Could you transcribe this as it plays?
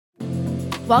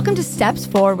Welcome to Steps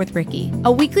Forward with Ricky,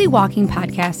 a weekly walking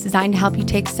podcast designed to help you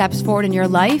take steps forward in your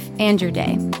life and your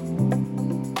day.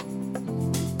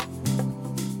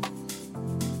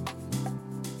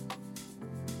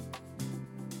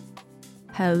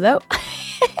 Hello.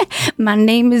 My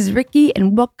name is Ricky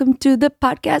and welcome to the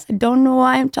podcast. I don't know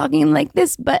why I'm talking like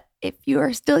this, but if you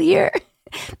are still here,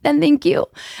 then thank you.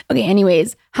 Okay,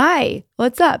 anyways, hi,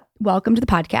 what's up? Welcome to the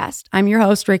podcast. I'm your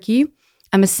host, Ricky.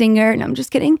 I'm a singer. No, I'm just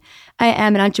kidding. I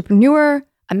am an entrepreneur,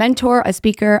 a mentor, a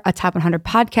speaker, a top 100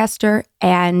 podcaster,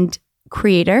 and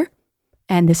creator.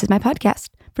 And this is my podcast.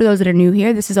 For those that are new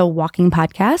here, this is a walking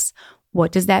podcast.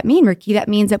 What does that mean, Ricky? That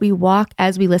means that we walk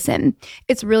as we listen.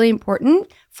 It's really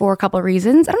important for a couple of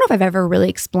reasons. I don't know if I've ever really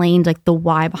explained like the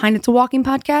why behind it's a walking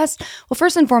podcast. Well,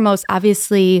 first and foremost,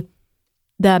 obviously,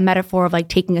 the metaphor of like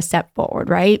taking a step forward,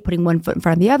 right? Putting one foot in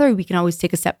front of the other. We can always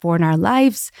take a step forward in our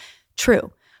lives.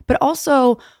 True. But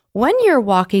also, when you're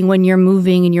walking, when you're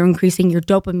moving and you're increasing your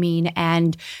dopamine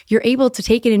and you're able to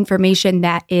take in information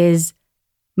that is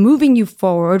moving you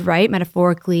forward, right?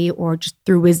 Metaphorically or just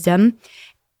through wisdom,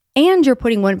 and you're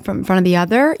putting one foot in front of the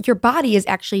other, your body is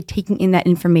actually taking in that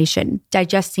information,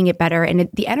 digesting it better, and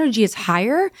the energy is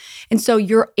higher. And so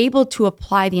you're able to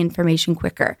apply the information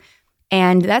quicker.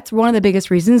 And that's one of the biggest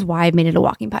reasons why I've made it a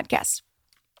walking podcast.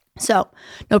 So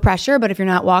no pressure, but if you're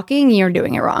not walking, you're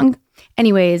doing it wrong.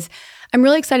 Anyways, I'm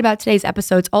really excited about today's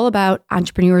episode. It's all about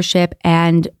entrepreneurship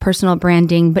and personal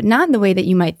branding, but not in the way that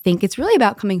you might think. It's really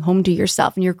about coming home to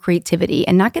yourself and your creativity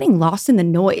and not getting lost in the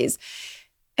noise.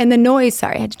 And the noise,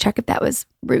 sorry, I had to check if that was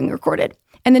being recorded.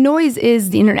 And the noise is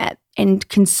the internet and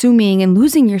consuming and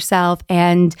losing yourself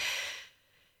and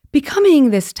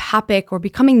becoming this topic or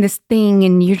becoming this thing.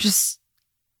 And you're just,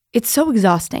 it's so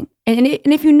exhausting. And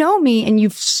if you know me and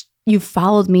you've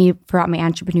followed me throughout my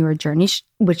entrepreneur journey,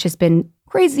 which has been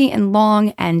crazy and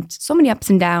long and so many ups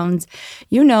and downs,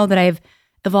 you know that I've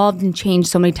evolved and changed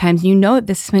so many times. You know that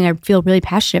this is something I feel really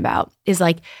passionate about, is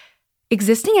like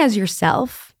existing as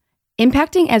yourself,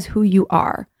 impacting as who you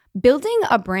are, building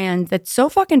a brand that's so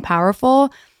fucking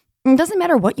powerful. It doesn't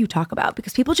matter what you talk about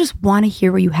because people just want to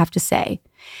hear what you have to say.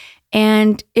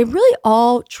 And it really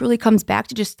all truly comes back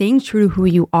to just staying true to who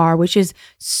you are, which is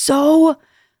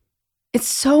it's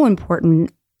so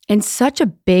important and such a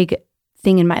big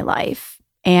thing in my life.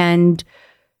 And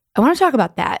I want to talk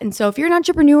about that. And so if you're an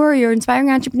entrepreneur, you're an inspiring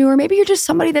entrepreneur, maybe you're just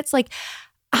somebody that's like,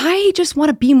 I just want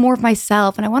to be more of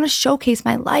myself and I want to showcase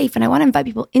my life and I want to invite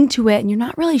people into it. And you're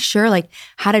not really sure like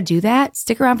how to do that,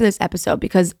 stick around for this episode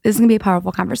because this is going to be a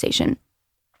powerful conversation.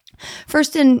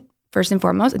 First and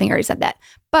foremost, I think I already said that.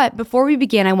 But before we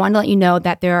begin, I wanted to let you know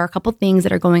that there are a couple things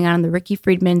that are going on in the Ricky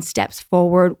Friedman Steps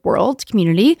Forward World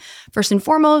community. First and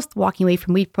foremost, the Walking Away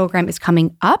from Weed program is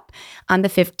coming up on the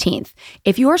 15th.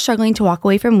 If you are struggling to walk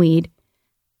away from weed,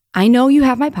 I know you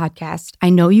have my podcast. I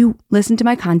know you listen to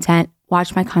my content,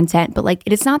 watch my content, but like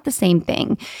it's not the same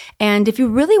thing. And if you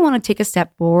really want to take a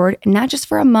step forward, and not just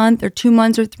for a month or 2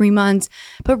 months or 3 months,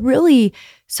 but really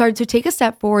start to take a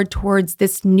step forward towards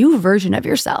this new version of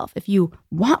yourself. If you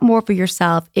want more for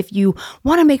yourself, if you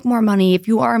want to make more money, if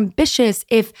you are ambitious,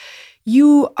 if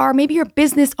you are maybe you're a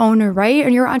business owner, right?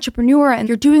 And you're an entrepreneur and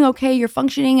you're doing okay, you're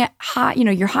functioning at high,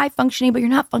 you're high functioning, but you're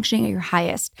not functioning at your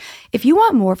highest. If you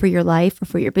want more for your life or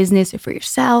for your business or for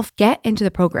yourself, get into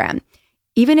the program.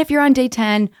 Even if you're on day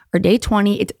 10 or day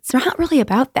 20, it's not really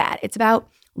about that. It's about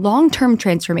long-term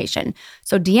transformation.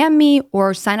 So DM me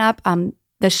or sign up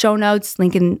the show notes,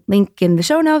 link in the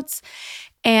show notes.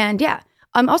 And yeah,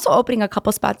 I'm also opening a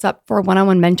couple spots up for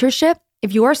one-on-one mentorship.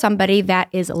 If you are somebody that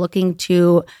is looking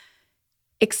to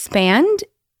expand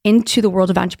into the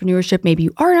world of entrepreneurship, maybe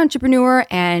you are an entrepreneur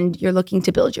and you're looking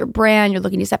to build your brand, you're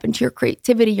looking to step into your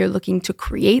creativity, you're looking to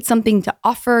create something to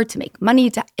offer, to make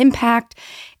money, to impact,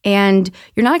 and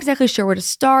you're not exactly sure where to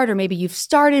start, or maybe you've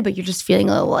started, but you're just feeling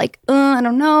a little like, I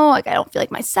don't know, like I don't feel like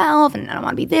myself, and I don't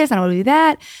want to be this, I don't want to be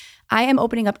that. I am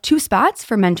opening up 2 spots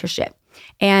for mentorship.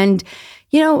 And,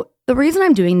 the reason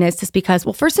I'm doing this is because,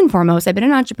 well, first and foremost, I've been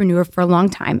an entrepreneur for a long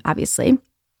time, obviously.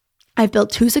 I've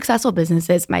built 2 successful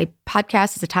businesses. My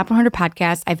podcast is a top 100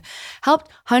 podcast. I've helped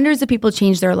hundreds of people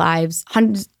change their lives,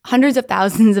 hundreds of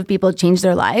thousands of people change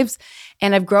their lives.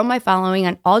 And I've grown my following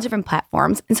on all different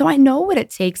platforms. And so I know what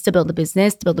it takes to build a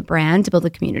business, to build a brand, to build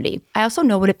a community. I also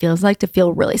know what it feels like to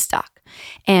feel really stuck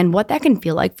and what that can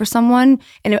feel like for someone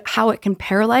and how it can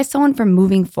paralyze someone from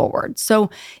moving forward.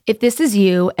 So if this is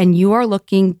you and you are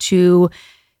looking to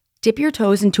dip your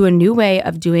toes into a new way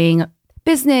of doing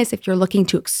business, if you're looking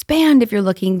to expand, if you're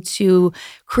looking to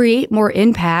create more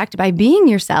impact by being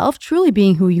yourself, truly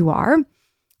being who you are,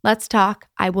 let's talk.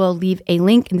 I will leave a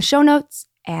link in the show notes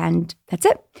and that's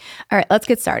it. All right, let's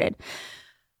get started.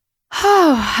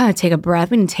 Oh, I'm going to take a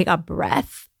breath. We need to take a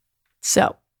breath.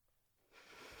 So,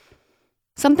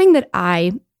 something that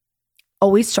I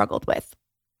always struggled with.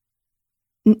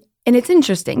 And it's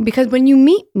interesting because when you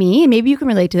meet me, and maybe you can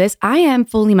relate to this, I am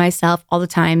fully myself all the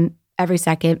time, every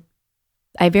second.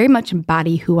 I very much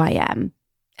embody who I am.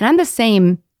 And I'm the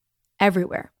same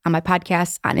everywhere, on my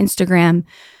podcast, on Instagram,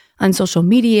 on social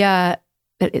media,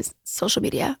 that is social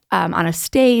media, on a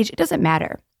stage. It doesn't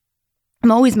matter.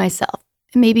 I'm always myself.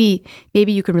 And maybe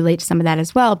you can relate to some of that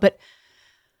as well. But,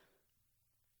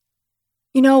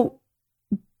 you know,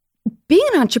 being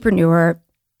an entrepreneur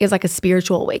is like a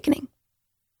spiritual awakening.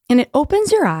 And it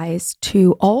opens your eyes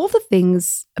to all the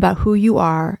things about who you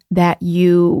are that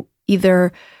you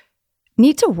either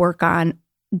need to work on,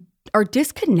 are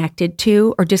disconnected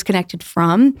to, or disconnected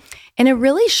from. And it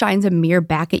really shines a mirror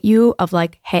back at you of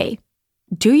like, hey,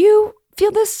 do you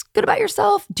feel this good about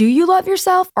yourself? Do you love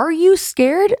yourself? Are you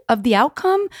scared of the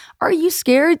outcome? Are you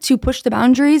scared to push the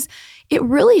boundaries? It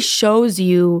really shows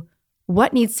you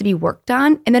what needs to be worked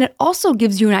on. And then it also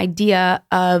gives you an idea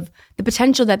of the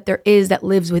potential that there is that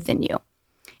lives within you.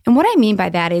 And what I mean by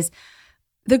that is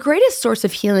the greatest source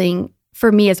of healing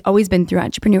for me has always been through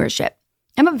entrepreneurship.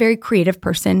 I'm a very creative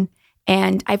person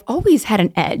and I've always had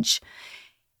an edge.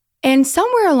 And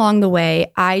somewhere along the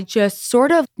way, I just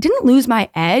sort of didn't lose my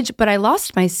edge, but I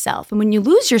lost myself. And when you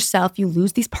lose yourself, you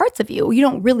lose these parts of you. You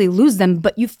don't really lose them,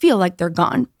 but you feel like they're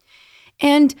gone.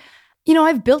 And, you know,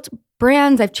 I've built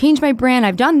brands, I've changed my brand,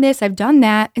 I've done this, I've done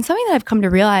that. And something that I've come to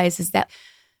realize is that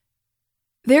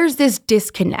there's this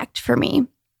disconnect for me.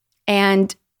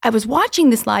 And I was watching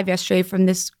this live yesterday from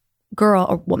this girl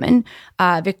or woman,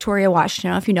 Victoria Washington.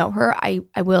 I don't know if you know her.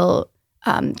 I will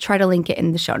try to link it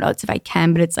in the show notes if I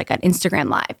can, but it's like an Instagram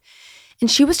live. And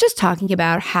she was just talking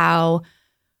about how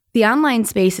the online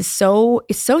space is so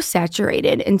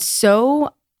saturated and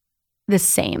so the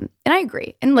same. And I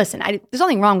agree. And listen, there's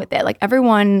nothing wrong with it. Like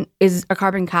everyone is a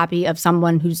carbon copy of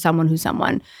someone who's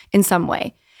someone in some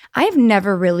way. I have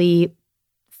never really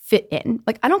fit in.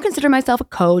 Like I don't consider myself a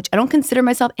coach. I don't consider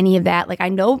myself any of that. Like I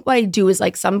know what I do is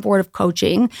like some sort of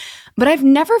coaching, but I've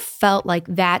never felt like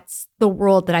that's the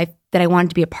world that I wanted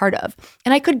to be a part of.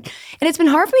 And it's been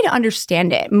hard for me to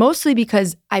understand it, mostly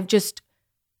because I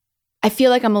feel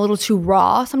like I'm a little too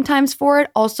raw sometimes for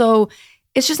it. Also,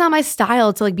 it's just not my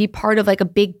style to like be part of like a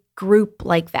big group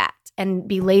like that and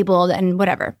be labeled and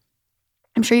whatever.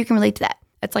 I'm sure you can relate to that.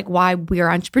 That's like why we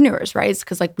are entrepreneurs, right? It's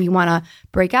because like we want to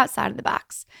break outside of the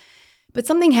box. But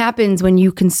something happens when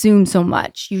you consume so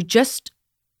much.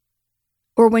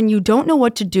 Or when you don't know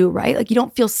what to do, right? Like you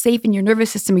don't feel safe in your nervous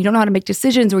system. You don't know how to make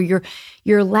decisions, or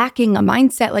you're lacking a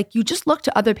mindset. Like you just look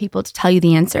to other people to tell you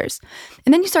the answers.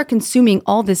 And then you start consuming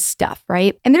all this stuff,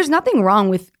 right? And there's nothing wrong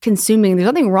with consuming. There's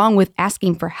nothing wrong with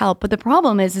asking for help. But the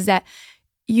problem is that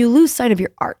you lose sight of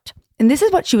your art. And this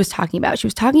is what she was talking about. She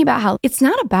was talking about how it's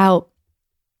not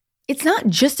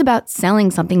just about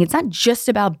selling something. It's not just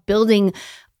about building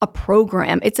a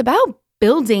program. It's about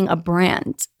building a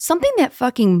brand, something that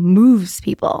fucking moves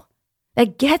people,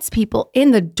 that gets people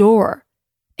in the door.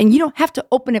 And you don't have to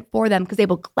open it for them because they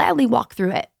will gladly walk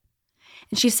through it.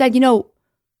 And she said,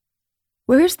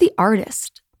 where's the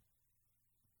artist?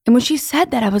 And when she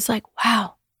said that, I was like,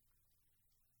 wow,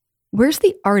 where's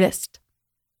the artist?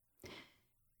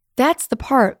 That's the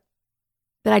part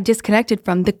that I disconnected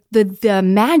from, the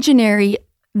imaginary,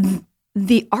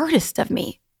 the artist of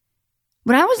me.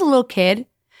 When I was a little kid,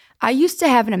 I used to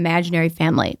have an imaginary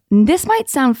family. This might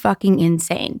sound fucking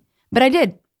insane, but I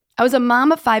did. I was a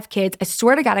mom of 5 kids. I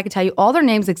swear to God, I could tell you all their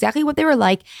names, exactly what they were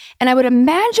like. And I would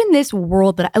imagine this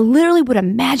world, that I literally would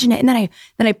imagine it. And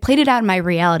then I played it out in my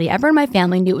reality. Everyone in my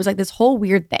family knew it was like this whole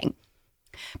weird thing.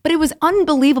 But it was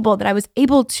unbelievable that I was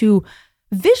able to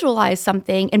visualize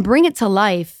something and bring it to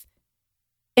life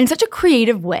in such a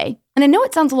creative way. And I know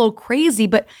it sounds a little crazy,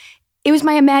 but it was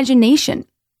my imagination.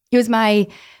 It was my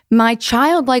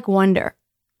childlike wonder.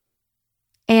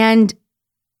 And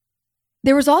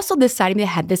there was also this side of me that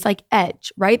had this like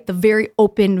edge, right? The very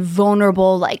open,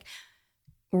 vulnerable, like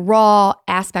raw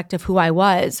aspect of who I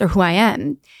was or who I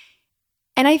am.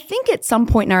 And I think at some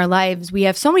point in our lives, we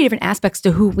have so many different aspects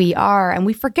to who we are, and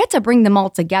we forget to bring them all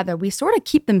together. We sort of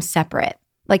keep them separate.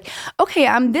 Like, okay,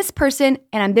 I'm this person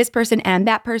and I'm this person and I'm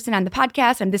that person on the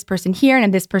podcast. I'm this person here and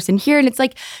I'm this person here. And it's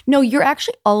like, no, you're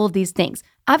actually all of these things.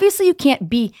 Obviously, you can't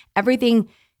be everything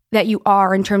that you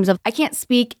are in terms of, I can't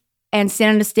speak and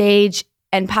stand on a stage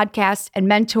and podcast and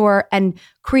mentor and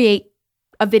create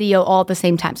a video all at the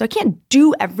same time. So I can't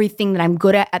do everything that I'm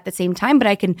good at the same time, but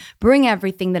I can bring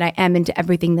everything that I am into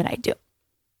everything that I do.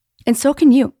 And so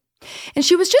can you. And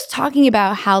she was just talking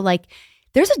about how like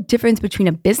there's a difference between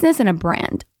a business and a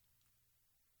brand.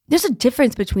 There's a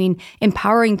difference between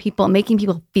empowering people and making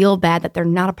people feel bad that they're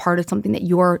not a part of something that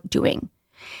you're doing.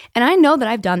 And I know that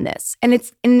I've done this,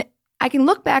 and I can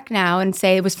look back now and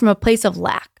say it was from a place of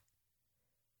lack.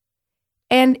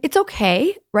 And it's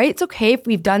okay, right? It's okay if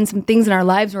we've done some things in our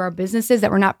lives or our businesses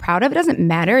that we're not proud of. It doesn't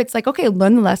matter. It's like, okay,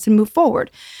 learn the lesson, move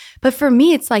forward. But for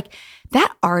me, it's like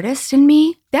that artist in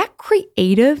me, that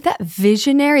creative, that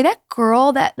visionary, that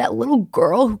girl, that little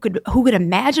girl who could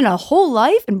imagine a whole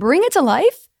life and bring it to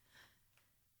life.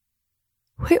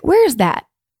 Where is that?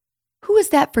 Who is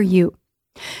that for you?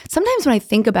 Sometimes when I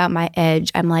think about my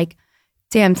edge, I'm like,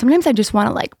 damn, sometimes I just want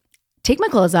to like take my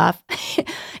clothes off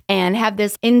and have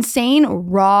this insane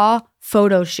raw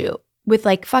photo shoot with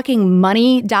like fucking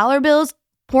money, dollar bills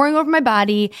pouring over my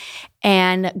body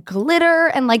and glitter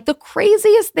and like the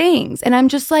craziest things. And I'm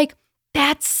just like,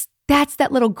 that's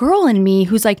that little girl in me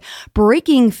who's like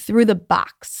breaking through the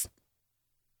box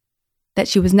that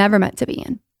she was never meant to be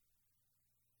in.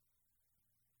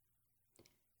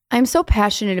 I'm so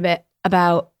passionate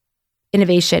about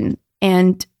innovation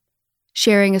and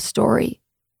sharing a story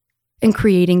and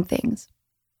creating things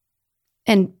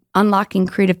and unlocking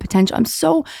creative potential. I'm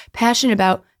so passionate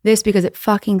about this because it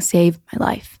fucking saved my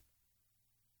life.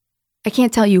 I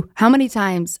can't tell you how many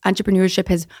times entrepreneurship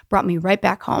has brought me right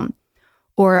back home,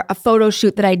 or a photo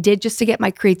shoot that I did just to get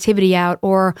my creativity out,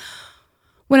 or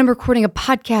when I'm recording a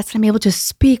podcast and I'm able to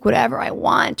speak whatever I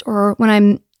want, or when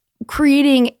I'm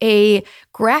creating a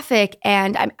graphic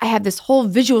and I have this whole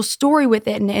visual story with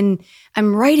it and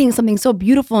I'm writing something so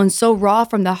beautiful and so raw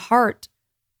from the heart.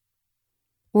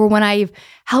 Or when I've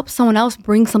helped someone else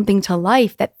bring something to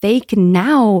life that they can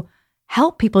now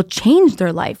help people change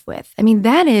their life with. I mean,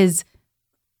 that's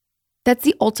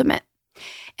the ultimate.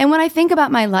 And when I think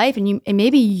about my life and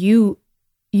maybe you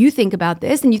think about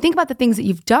this and you think about the things that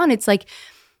you've done, it's like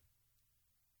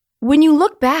when you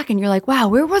look back and you're like, wow,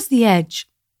 where was the edge?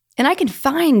 And I can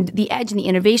find the edge and the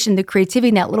innovation, the creativity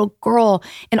in that little girl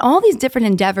and all these different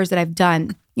endeavors that I've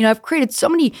done. You know, I've created so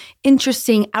many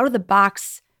interesting out of the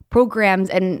box programs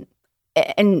and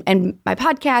my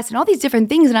podcast and all these different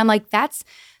things. And I'm like, that's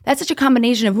such a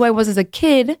combination of who I was as a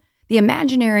kid, the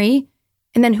imaginary,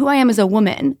 and then who I am as a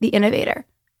woman, the innovator,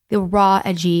 the raw,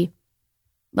 edgy,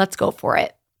 let's go for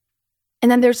it. And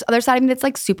then there's other side of me that's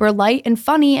like super light and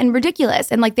funny and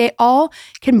ridiculous. And like they all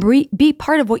can be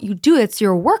part of what you do. It's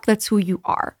your work. That's who you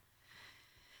are.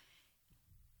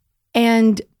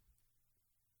 And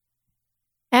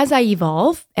as I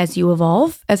evolve, as you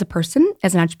evolve as a person,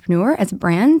 as an entrepreneur, as a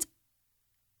brand,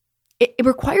 it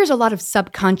requires a lot of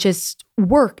subconscious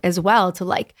work as well to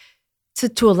like,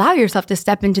 to allow yourself to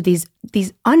step into these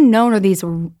unknown or these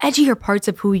edgier parts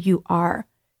of who you are.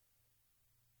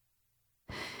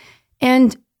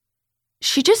 And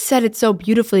she just said it so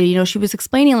beautifully. You know, she was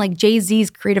explaining like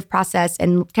Jay-Z's creative process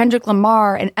and Kendrick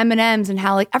Lamar and Eminem's and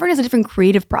how like everyone has a different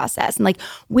creative process. And like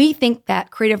we think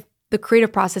that the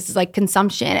creative process is like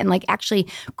consumption and like actually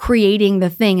creating the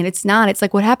thing. And it's not. It's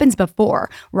like what happens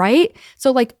before, right? So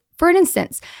like, for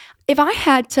instance, if I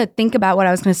had to think about what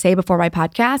I was going to say before my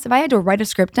podcast, if I had to write a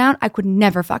script down, I could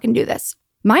never fucking do this.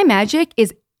 My magic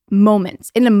is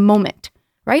moments, in a moment.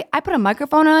 Right? I put a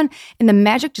microphone on and the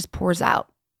magic just pours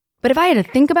out. But if I had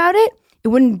to think about it, it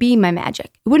wouldn't be my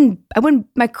magic.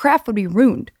 My craft would be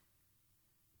ruined.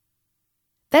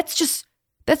 That's just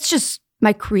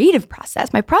my creative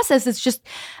process. My process is just,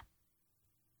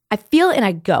 I feel it and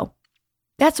I go.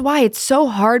 That's why it's so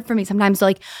hard for me sometimes to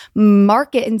like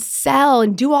market and sell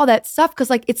and do all that stuff.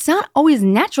 Cause like, it's not always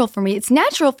natural for me. It's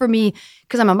natural for me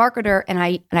because I'm a marketer and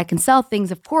I can sell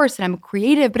things, of course, and I'm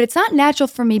creative, but it's not natural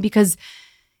for me because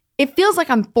it feels like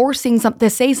I'm forcing to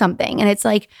say something. And it's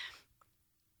like,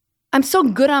 I'm so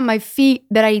good on my feet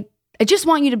that I just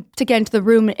want you to get into the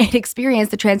room and experience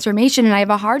the transformation. And I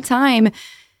have a hard time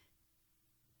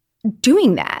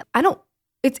doing that.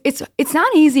 It's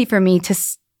not easy for me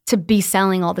to be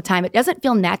selling all the time. It doesn't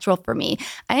feel natural for me.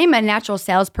 I am a natural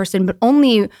salesperson, but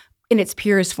only in its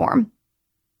purest form.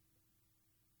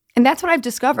 And that's what I've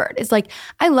discovered. It's like,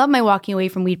 I love my walking away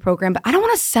from weed program, but I don't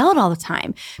want to sell it all the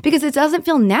time because it doesn't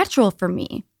feel natural for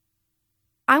me.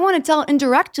 I want to tell it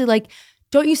indirectly, like,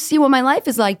 don't you see what my life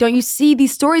is like? Don't you see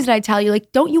these stories that I tell you?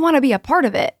 Like, don't you want to be a part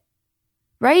of it?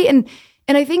 Right? And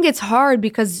I think it's hard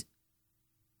because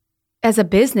as a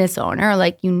business owner,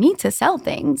 like you need to sell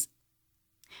things.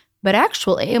 But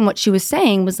actually, and what she was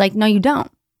saying was like, no, you don't.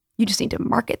 You just need to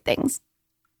market things.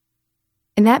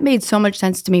 And that made so much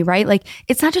sense to me, right? Like,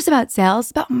 it's not just about sales,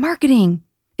 it's about marketing.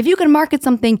 If you can market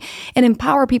something and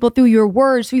empower people through your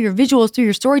words, through your visuals, through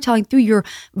your storytelling, through your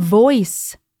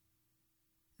voice,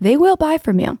 they will buy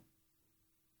from you.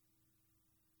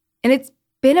 And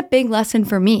been a big lesson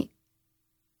for me.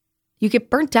 You get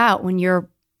burnt out when you're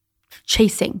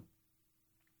chasing.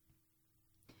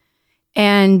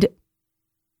 And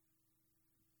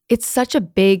it's such a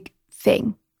big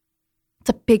thing. It's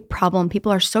a big problem.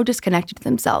 People are so disconnected to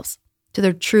themselves, to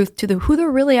their truth, to who they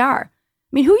really are. I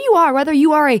mean, who you are, whether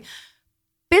you are a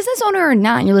business owner or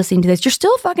not, and you're listening to this, you're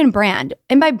still a fucking brand.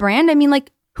 And by brand, I mean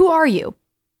like, who are you?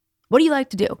 What do you like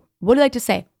to do? What do you like to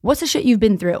say? What's the shit you've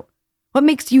been through? What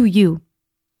makes you you?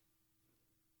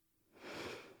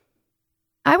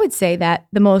 I would say that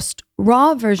the most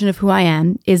raw version of who I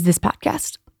am is this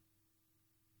podcast.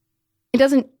 I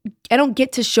don't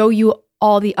get to show you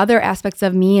all the other aspects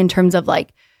of me in terms of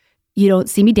like, you don't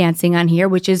see me dancing on here,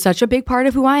 which is such a big part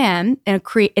of who I am and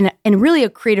really a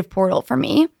creative portal for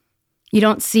me. You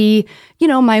don't see, I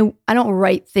don't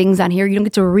write things on here. You don't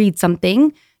get to read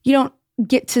something. You don't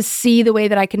get to see the way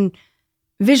that I can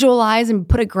visualize and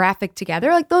put a graphic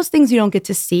together. Like those things you don't get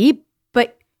to see,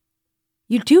 but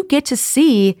you do get to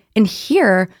see and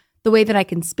hear the way that I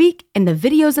can speak and the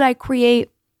videos that I create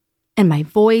and my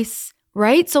voice,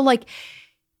 right? So like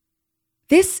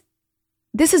this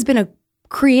has been a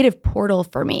creative portal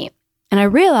for me. And I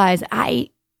realize I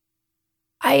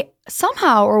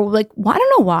somehow, or like, well, I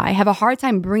don't know why, I have a hard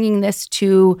time bringing this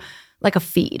to like a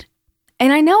feed.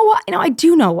 And I know why, I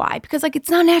do know why, because like, it's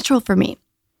not natural for me.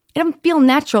 It doesn't feel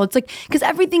natural. It's like, because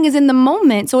everything is in the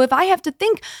moment. So if I have to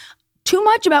think too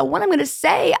much about what I'm going to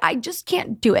say, I just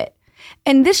can't do it.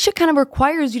 And this shit kind of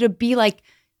requires you to be like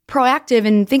proactive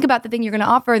and think about the thing you're going to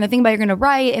offer and the thing about you're going to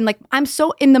write. And like, I'm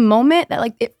so in the moment that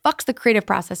like, it fucks the creative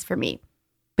process for me.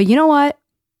 But you know what?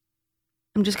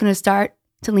 I'm just going to start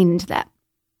to lean into that.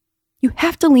 You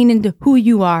have to lean into who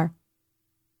you are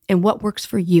and what works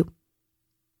for you.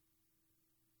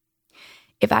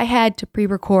 If I had to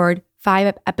pre-record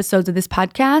 5 episodes of this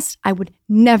podcast, I would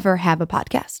never have a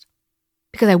podcast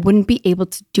because I wouldn't be able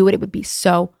to do it. It would be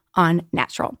so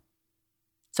unnatural.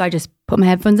 So I just put my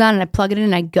headphones on and I plug it in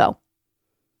and I go.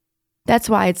 That's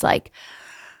why it's like,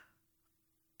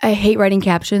 I hate writing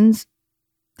captions.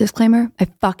 Disclaimer, I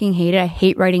fucking hate it. I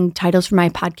hate writing titles for my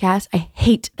podcast. I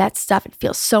hate that stuff. It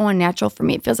feels so unnatural for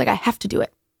me. It feels like I have to do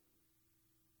it.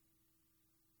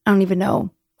 I don't even know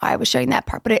why I was sharing that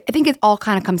part, but I think it all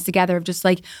kind of comes together of just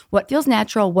like what feels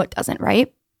natural, what doesn't,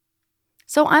 right?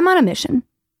 So I'm on a mission.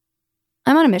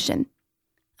 I'm on a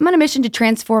mission to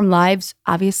transform lives,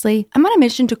 obviously. I'm on a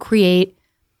mission to create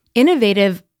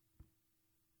innovative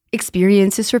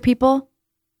experiences for people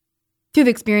through the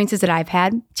experiences that I've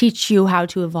had, teach you how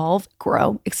to evolve,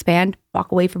 grow, expand,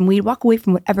 walk away from weed, walk away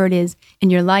from whatever it is in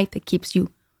your life that keeps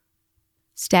you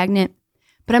stagnant.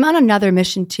 But I'm on another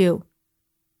mission too.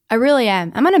 I really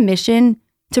am. I'm on a mission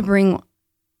to bring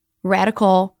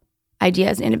radical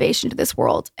ideas and innovation to this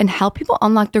world and help people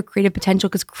unlock their creative potential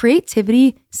because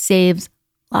creativity saves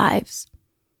lives.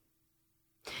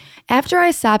 After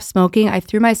I stopped smoking, I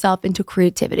threw myself into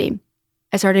creativity.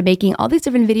 I started making all these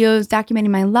different videos, documenting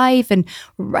my life and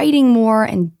writing more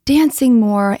and dancing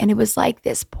more. And it was like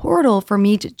this portal for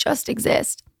me to just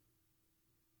exist.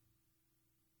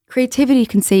 Creativity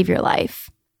can save your life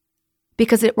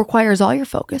because it requires all your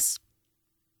focus.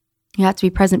 You have to be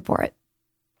present for it.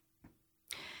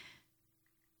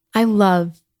 I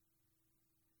love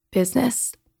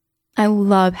business. I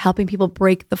love helping people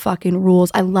break the fucking rules.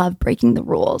 I love breaking the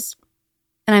rules.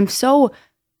 And I'm so,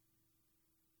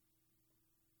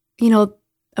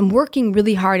 I'm working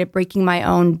really hard at breaking my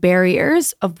own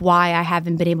barriers of why I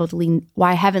haven't been able to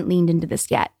why I haven't leaned into this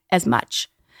yet as much.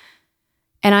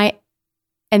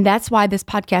 And that's why this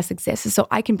podcast exists, is so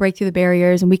I can break through the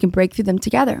barriers and we can break through them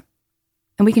together.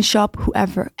 And we can show up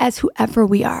whoever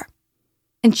we are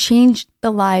and change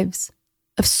the lives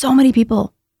of so many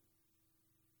people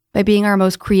by being our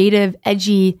most creative,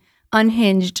 edgy,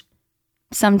 unhinged,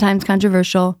 sometimes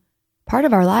controversial part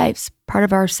of our lives, part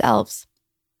of ourselves.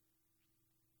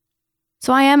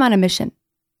 So I am on a mission,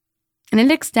 and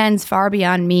it extends far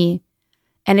beyond me.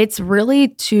 And it's really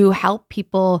to help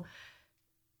people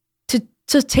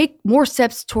to take more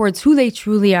steps towards who they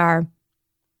truly are,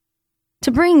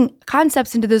 to bring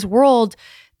concepts into this world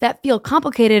that feel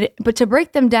complicated, but to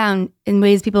break them down in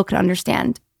ways people can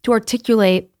understand, to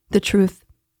articulate the truth,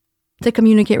 to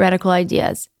communicate radical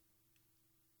ideas,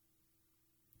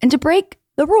 and to break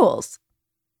the rules.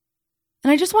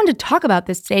 And I just wanted to talk about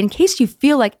this today in case you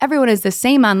feel like everyone is the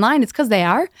same online, it's because they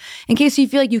are. In case you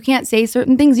feel like you can't say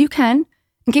certain things, you can.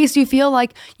 In case you feel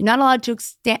like you're not allowed to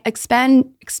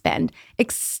extend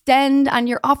on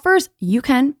your offers, you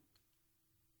can.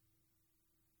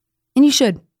 And you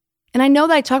should. And I know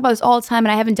that I talk about this all the time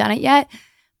and I haven't done it yet,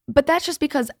 but that's just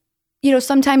because,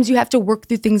 sometimes you have to work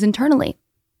through things internally.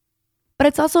 but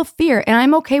it's also fear. And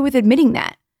I'm okay with admitting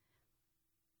that.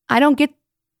 I don't get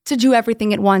to do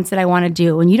everything at once that I want to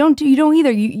do. And you don't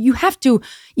either. You have to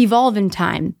evolve in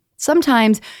time.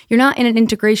 Sometimes you're not in an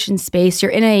integration space. You're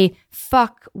in a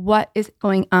fuck, what is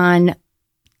going on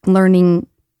learning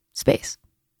space.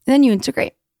 And then you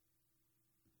integrate.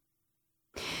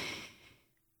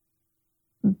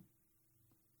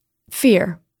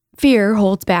 Fear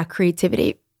holds back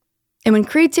creativity. And when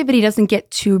creativity doesn't get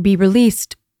to be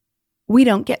released, we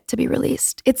don't get to be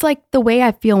released. It's like the way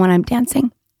I feel when I'm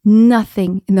dancing.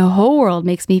 Nothing in the whole world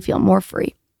makes me feel more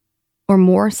free or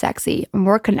more sexy or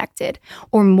more connected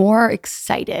or more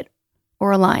excited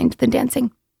or aligned than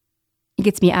dancing. It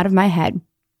gets me out of my head.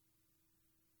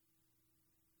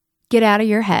 Get out of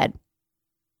your head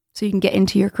so you can get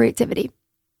into your creativity.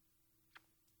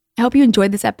 I hope you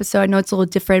enjoyed this episode. I know it's a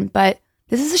little different, but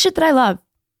this is the shit that I love.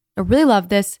 I really love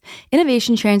this.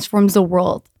 Innovation transforms the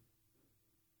world.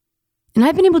 And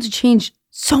I've been able to change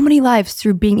so many lives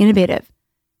through being innovative.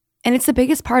 And it's the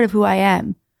biggest part of who I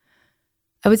am.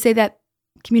 I would say that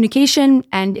communication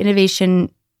and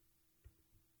innovation,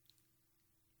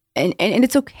 and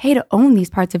it's okay to own these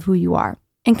parts of who you are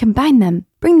and combine them,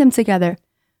 bring them together.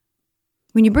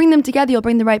 When you bring them together, you'll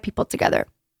bring the right people together.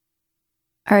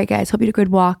 All right, guys, hope you had a good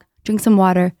walk. Drink some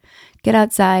water. Get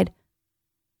outside.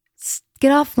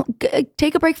 Get off.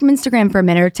 Take a break from Instagram for a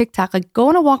minute or TikTok. Like, go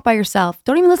on a walk by yourself.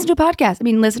 Don't even listen to a podcast. I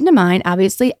mean, listen to mine,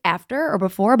 obviously, after or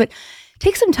before, but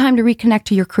take some time to reconnect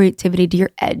to your creativity, to your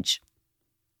edge.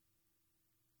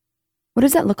 What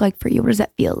does that look like for you? What does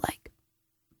that feel like?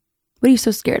 What are you so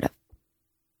scared of?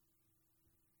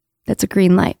 That's a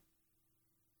green light.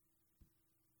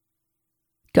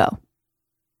 Go.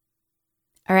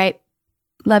 All right.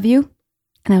 Love you.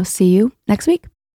 And I'll see you next week.